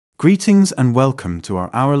Greetings and welcome to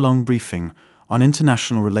our hour-long briefing on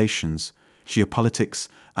international relations, geopolitics,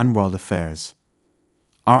 and world affairs.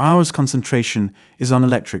 Our hour's concentration is on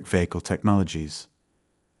electric vehicle technologies.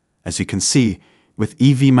 As you can see, with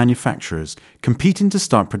EV manufacturers competing to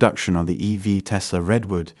start production on the EV Tesla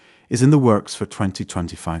Redwood is in the works for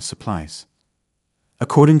 2025 supplies.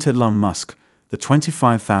 According to Elon Musk, the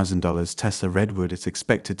 $25,000 Tesla Redwood is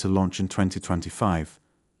expected to launch in 2025.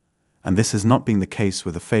 And this has not been the case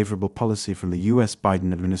with a favorable policy from the US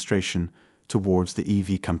Biden administration towards the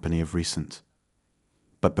EV company of recent.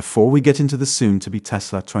 But before we get into the soon-to-be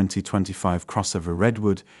Tesla 2025 crossover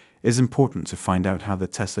Redwood, it is important to find out how the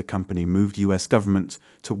Tesla company moved US government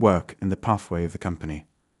to work in the pathway of the company.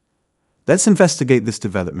 Let's investigate this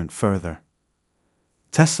development further.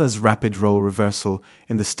 Tesla's rapid role reversal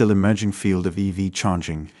in the still emerging field of EV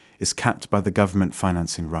charging is capped by the government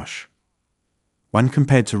financing rush. When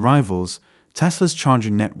compared to rivals, Tesla's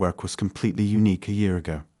charging network was completely unique a year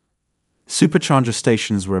ago. Supercharger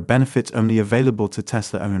stations were a benefit only available to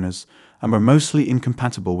Tesla owners and were mostly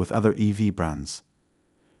incompatible with other EV brands.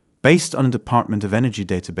 Based on a Department of Energy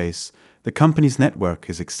database, the company's network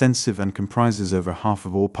is extensive and comprises over half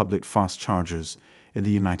of all public fast chargers in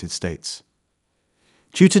the United States.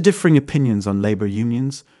 Due to differing opinions on labor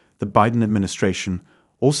unions, the Biden administration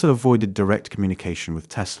also avoided direct communication with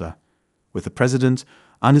Tesla, with the president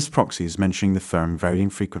and his proxies mentioning the firm very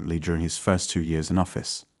infrequently during his first 2 years in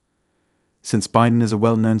office. Since Biden is a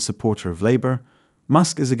well-known supporter of labor,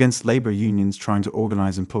 Musk is against labor unions trying to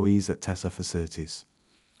organize employees at Tesla facilities.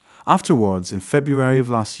 Afterwards, in February of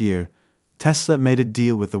last year, Tesla made a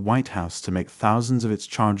deal with the White House to make thousands of its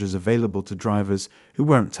chargers available to drivers who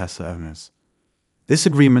weren't Tesla owners. This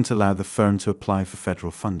agreement allowed the firm to apply for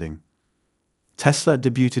federal funding. Tesla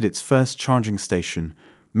debuted its first charging station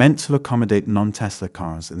meant to accommodate non-Tesla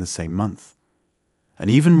cars in the same month. An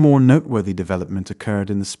even more noteworthy development occurred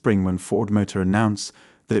in the spring when Ford Motor announced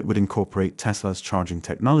that it would incorporate Tesla's charging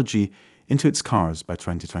technology into its cars by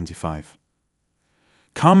 2025.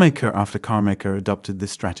 Carmaker after carmaker adopted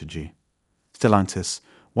this strategy. Stellantis,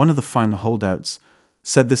 one of the final holdouts,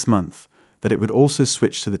 said this month that it would also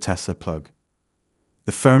switch to the Tesla plug.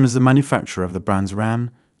 The firm is the manufacturer of the brands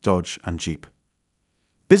Ram, Dodge, and Jeep.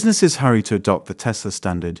 Businesses hurry to adopt the Tesla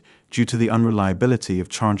standard due to the unreliability of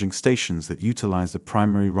charging stations that utilize the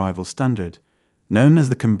primary rival standard, known as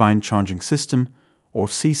the Combined Charging System, or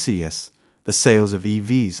CCS. The sales of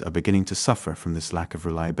EVs are beginning to suffer from this lack of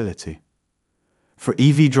reliability. For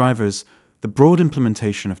EV drivers, the broad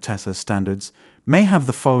implementation of Tesla standards may have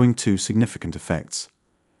the following two significant effects.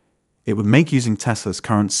 It would make using Tesla's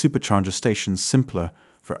current supercharger stations simpler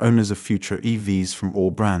for owners of future EVs from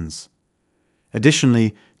all brands.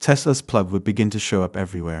 Additionally, Tesla's plug would begin to show up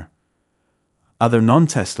everywhere. Other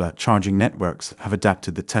non-Tesla charging networks have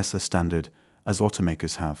adapted the Tesla standard, as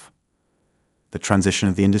automakers have. The transition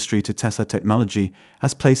of the industry to Tesla technology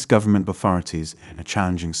has placed government authorities in a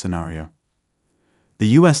challenging scenario. The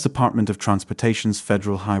U.S. Department of Transportation's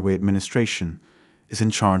Federal Highway Administration is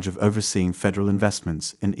in charge of overseeing federal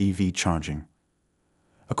investments in EV charging.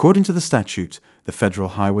 According to the statute, the Federal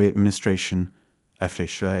Highway Administration,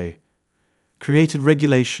 FHA, created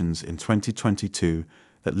regulations in 2022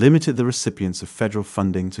 that limited the recipients of federal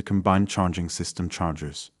funding to combined charging system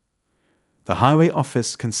chargers. The Highway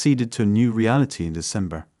Office conceded to a new reality in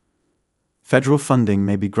December. Federal funding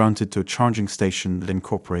may be granted to a charging station that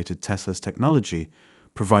incorporated Tesla's technology,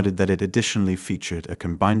 provided that it additionally featured a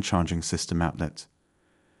combined charging system outlet.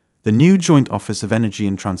 The new Joint Office of Energy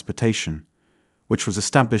and Transportation, which was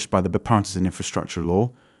established by the Bipartisan Infrastructure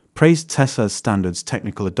Law, praised Tesla's standards'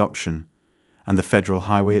 technical adoption, and the Federal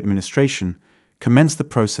Highway Administration commenced the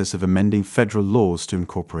process of amending federal laws to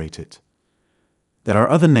incorporate it. There are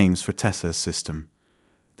other names for Tesla's system.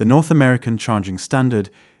 The North American Charging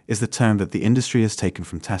Standard is the term that the industry has taken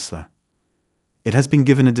from Tesla. It has been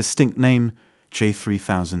given a distinct name,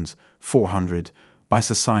 J3400, by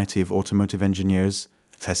Society of Automotive Engineers,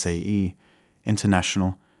 SAE,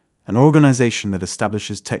 International, an organization that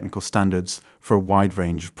establishes technical standards for a wide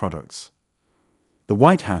range of products. The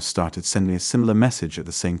White House started sending a similar message at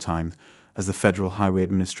the same time as the Federal Highway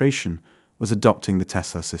Administration was adopting the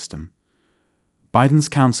Tesla system. Biden's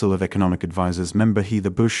Council of Economic Advisors member Heather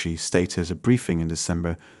Bushey stated at a briefing in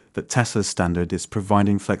December that Tesla's standard is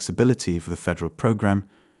providing flexibility for the federal program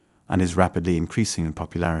and is rapidly increasing in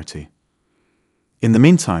popularity. In the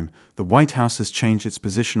meantime, the White House has changed its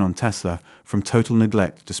position on Tesla from total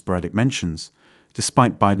neglect to sporadic mentions,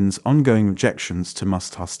 despite Biden's ongoing objections to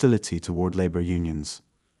Musk's hostility toward labor unions.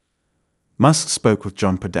 Musk spoke with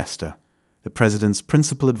John Podesta, the president's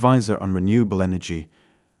principal advisor on renewable energy,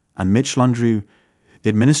 and Mitch Landrieu, the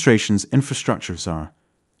administration's infrastructure czar,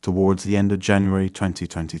 towards the end of January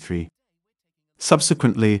 2023.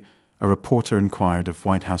 Subsequently, a reporter inquired of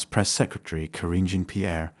White House Press Secretary Karine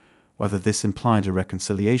Jean-Pierre whether this implied a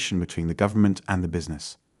reconciliation between the government and the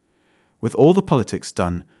business. With all the politics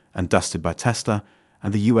done and dusted by Tesla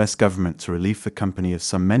and the US government to relieve the company of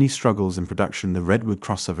some many struggles in production, the Redwood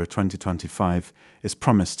crossover 2025 is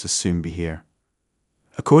promised to soon be here.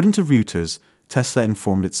 According to Reuters, Tesla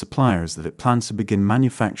informed its suppliers that it plans to begin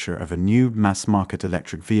manufacture of a new mass-market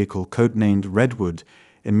electric vehicle codenamed Redwood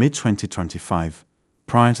in mid-2025,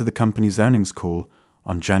 prior to the company's earnings call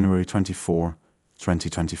on January 24,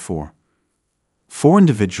 2024. 4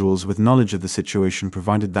 individuals with knowledge of the situation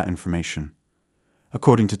provided that information.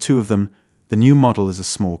 According to 2 of them, the new model is a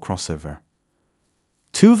small crossover.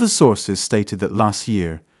 2 of the sources stated that last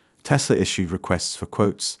year, Tesla issued requests for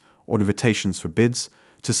quotes or invitations for bids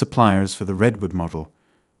to suppliers for the Redwood model,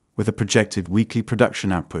 with a projected weekly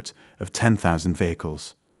production output of 10,000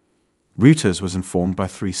 vehicles. Reuters was informed by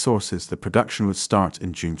 3 sources that production would start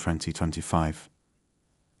in June 2025.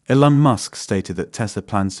 Elon Musk stated that Tesla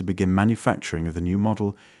plans to begin manufacturing of the new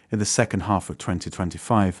model in the second half of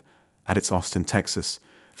 2025 at its Austin, Texas,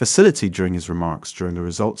 facility during his remarks during the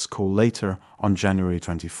results call later on January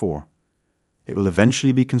 24. It will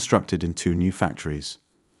eventually be constructed in 2 new factories,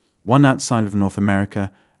 one outside of North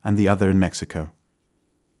America and the other in Mexico.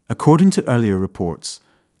 According to earlier reports,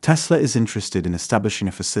 Tesla is interested in establishing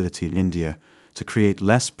a facility in India to create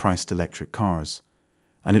less-priced electric cars,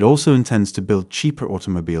 and it also intends to build cheaper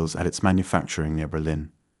automobiles at its manufacturing near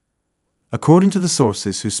Berlin. According to the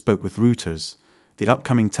sources who spoke with Reuters, the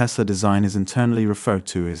upcoming Tesla design is internally referred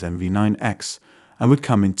to as MV9X and would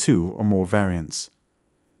come in 2 or more variants.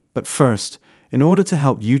 But first, in order to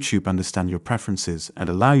help YouTube understand your preferences and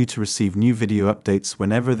allow you to receive new video updates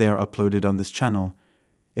whenever they are uploaded on this channel,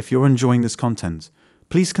 if you're enjoying this content,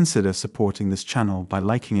 please consider supporting this channel by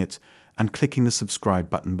liking it and clicking the subscribe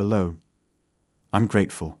button below. I'm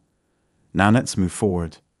grateful. Now let's move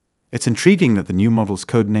forward. It's intriguing that the new model's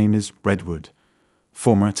codename is Redwood.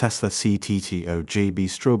 Former Tesla CTO J.B.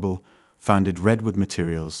 Strobel founded Redwood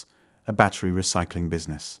Materials, a battery recycling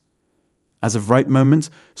business. As of right moment,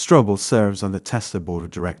 Strobel serves on the Tesla board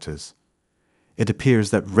of directors. It appears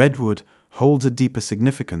that Redwood holds a deeper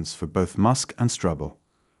significance for both Musk and Strobel.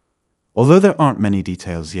 Although there aren't many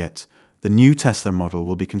details yet, the new Tesla model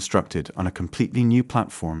will be constructed on a completely new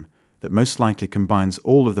platform that most likely combines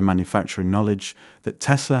all of the manufacturing knowledge that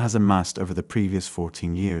Tesla has amassed over the previous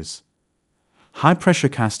 14 years. High-pressure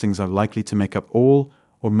castings are likely to make up all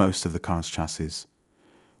or most of the car's chassis,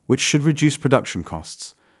 which should reduce production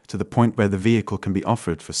costs to the point where the vehicle can be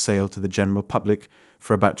offered for sale to the general public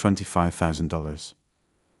for about $25,000.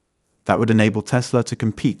 That would enable Tesla to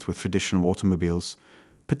compete with traditional automobiles,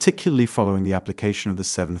 particularly following the application of the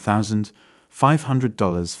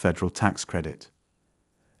 $7,500 federal tax credit.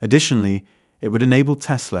 Additionally, it would enable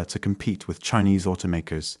Tesla to compete with Chinese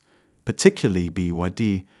automakers, particularly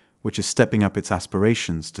BYD, which is stepping up its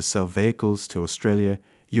aspirations to sell vehicles to Australia,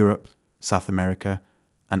 Europe, South America,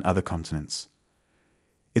 and other continents.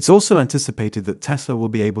 It's also anticipated that Tesla will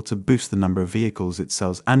be able to boost the number of vehicles it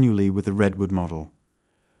sells annually with the Redwood model.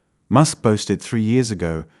 Musk boasted 3 years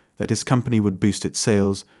ago that his company would boost its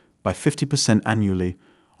sales by 50% annually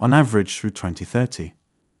on average through 2030.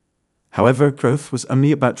 However, growth was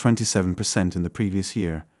only about 27% in the previous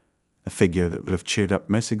year, a figure that would have cheered up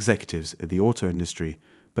most executives in the auto industry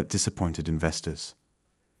but disappointed investors.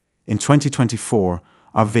 In 2024,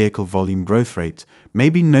 our vehicle volume growth rate may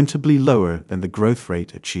be notably lower than the growth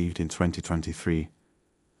rate achieved in 2023,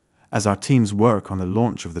 as our teams work on the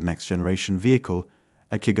launch of the next-generation vehicle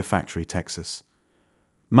at Gigafactory, Texas,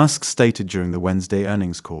 Musk stated during the Wednesday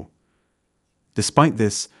earnings call. Despite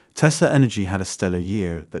this, Tesla Energy had a stellar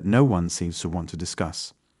year that no one seems to want to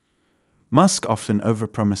discuss. Musk often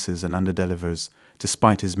overpromises and underdelivers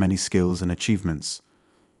despite his many skills and achievements.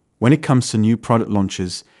 When it comes to new product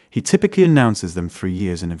launches, he typically announces them 3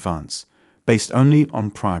 years in advance, based only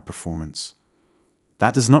on prior performance.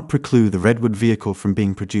 That does not preclude the Redwood vehicle from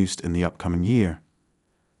being produced in the upcoming year.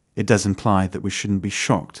 It does imply that we shouldn't be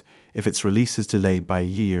shocked if its release is delayed by a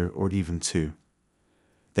year or even 2.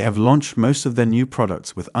 They have launched most of their new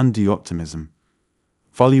products with undue optimism.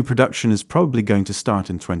 Volume production is probably going to start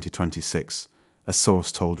in 2026, a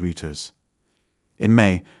source told Reuters. In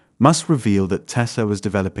May, Musk revealed that Tesla was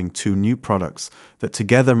developing 2 new products that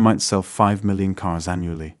together might sell 5 million cars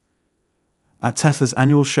annually. At Tesla's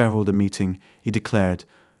annual shareholder meeting, he declared,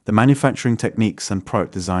 "The manufacturing techniques and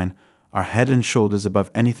product design are head and shoulders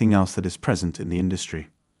above anything else that is present in the industry."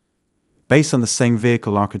 Based on the same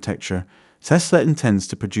vehicle architecture, Tesla intends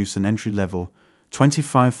to produce an entry-level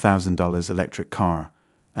 $25,000 electric car,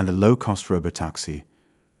 and the low-cost robotaxi,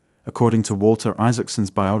 according to Walter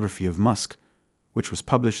Isaacson's biography of Musk, which was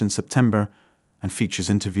published in September and features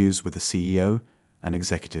interviews with the CEO and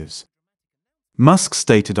executives. Musk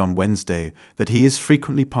stated on Wednesday that he is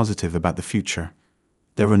frequently positive about the future.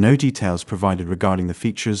 There were no details provided regarding the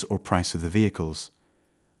features or price of the vehicles,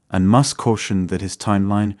 and Musk cautioned that his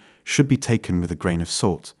timeline should be taken with a grain of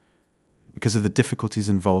salt because of the difficulties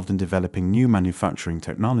involved in developing new manufacturing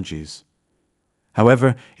technologies.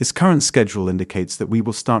 However, his current schedule indicates that we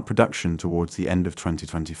will start production towards the end of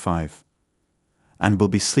 2025 and will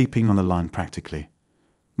be sleeping on the line practically.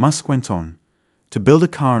 Musk went on, "To build a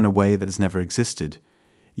car in a way that has never existed,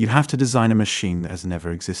 you have to design a machine that has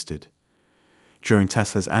never existed." During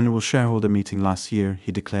Tesla's annual shareholder meeting last year,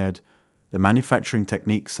 he declared, "The manufacturing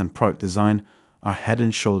techniques and product design are head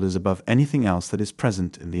and shoulders above anything else that is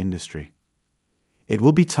present in the industry. It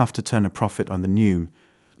will be tough to turn a profit on the new,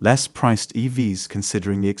 less-priced EVs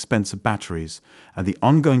considering the expense of batteries and the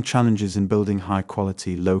ongoing challenges in building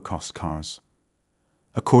high-quality, low-cost cars."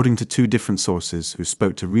 According to two different sources who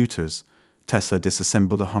spoke to Reuters, Tesla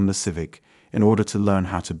disassembled a Honda Civic in order to learn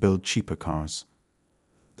how to build cheaper cars.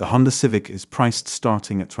 The Honda Civic is priced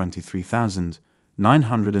starting at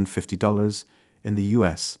 $23,950 in the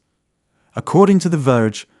US. According to The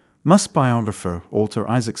Verge, Musk biographer Walter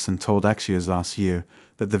Isaacson told Axios last year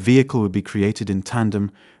that the vehicle would be created in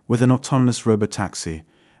tandem with an autonomous robotaxi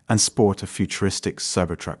and sport a futuristic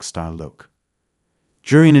Cybertruck-style look.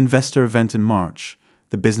 During an investor event in March,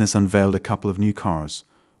 the business unveiled a couple of new cars,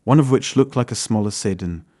 one of which looked like a smaller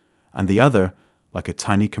sedan, and the other like a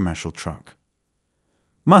tiny commercial truck.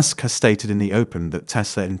 Musk has stated in the open that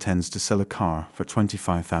Tesla intends to sell a car for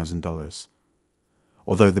 $25,000,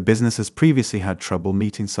 although the business has previously had trouble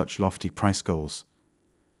meeting such lofty price goals.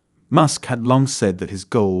 Musk had long said that his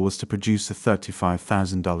goal was to produce a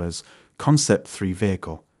 $35,000 Concept 3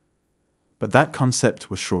 vehicle, but that concept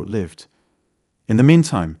was short-lived. In the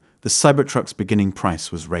meantime, the Cybertruck's beginning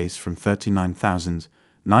price was raised from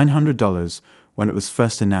 $39,900 when it was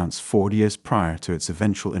first announced 4 years prior to its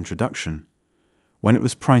eventual introduction, when it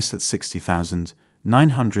was priced at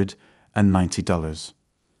 $60,990.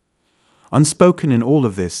 Unspoken in all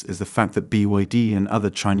of this is the fact that BYD and other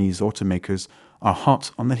Chinese automakers are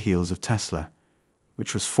hot on the heels of Tesla,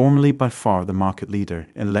 which was formerly by far the market leader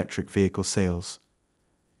in electric vehicle sales.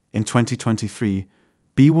 In 2023,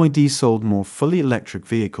 BYD sold more fully electric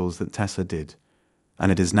vehicles than Tesla did, and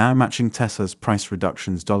it is now matching Tesla's price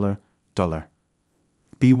reductions dollar.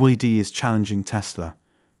 BYD is challenging Tesla,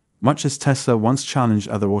 much as Tesla once challenged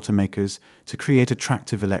other automakers to create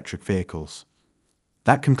attractive electric vehicles.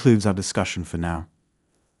 That concludes our discussion for now.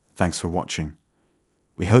 Thanks for watching.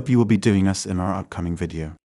 We hope you will be doing us in our upcoming video.